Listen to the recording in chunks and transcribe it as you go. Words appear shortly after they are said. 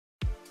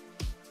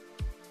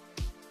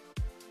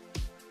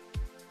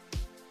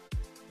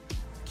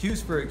Cues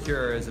for a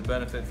Cure is a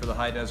benefit for the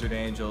High Desert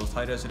Angels.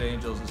 High Desert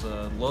Angels is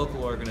a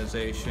local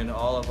organization.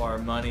 All of our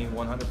money,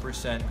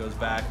 100%, goes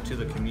back to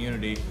the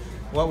community.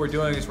 What we're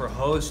doing is we're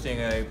hosting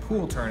a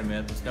pool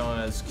tournament that's known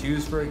as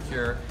Cues for a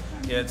Cure.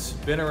 It's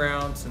been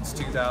around since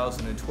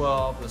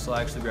 2012. This will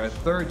actually be our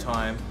third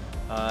time.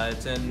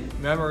 It's in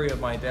memory of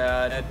my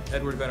dad,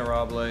 Edward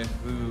Venerable,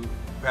 who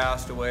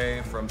passed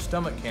away from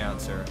stomach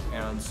cancer.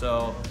 And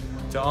so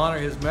to honor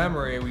his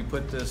memory, we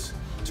put this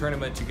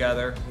tournament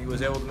together. He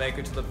was able to make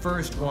it to the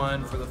first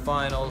one for the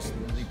finals.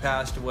 He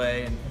passed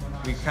away, and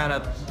we kind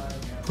of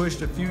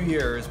pushed a few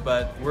years,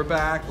 but we're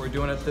back. We're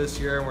doing it this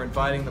year, and we're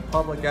inviting the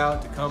public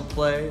out to come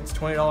play. It's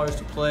 $20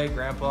 to play.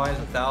 Grand prize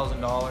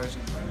 $1,000.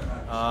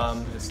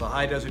 It's the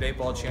High Desert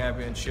 8-Ball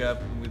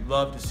Championship. We'd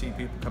love to see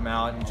people come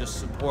out and just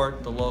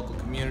support the local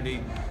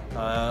community.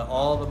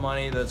 All the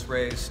money that's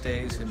raised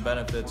stays and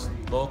benefits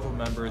local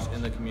members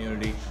in the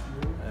community.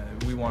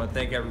 We want to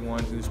thank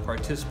everyone who's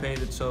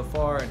participated so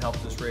far and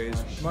helped us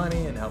raise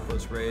money and helped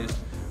us raise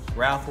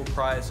raffle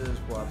prizes.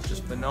 We'll have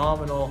just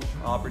phenomenal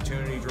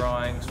opportunity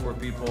drawings for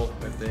people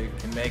if they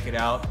can make it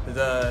out.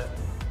 The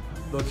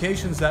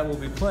locations that we'll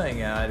be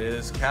playing at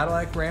is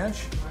Cadillac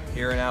Ranch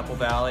here in Apple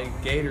Valley,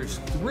 Gators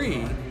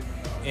 3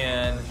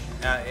 in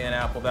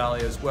Apple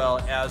Valley as well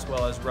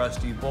as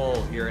Rusty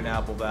Bowl here in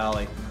Apple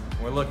Valley.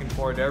 We're looking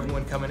forward to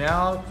everyone coming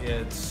out.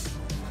 It's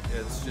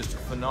just a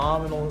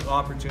phenomenal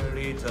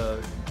opportunity to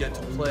get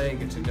to play,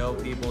 get to know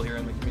people here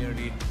in the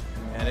community.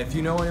 And if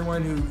you know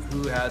anyone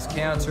who has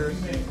cancer,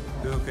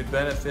 who could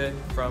benefit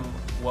from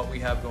what we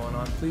have going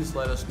on, please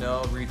let us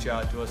know, reach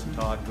out to us and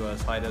talk to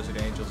us. High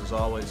Desert Angels is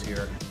always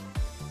here.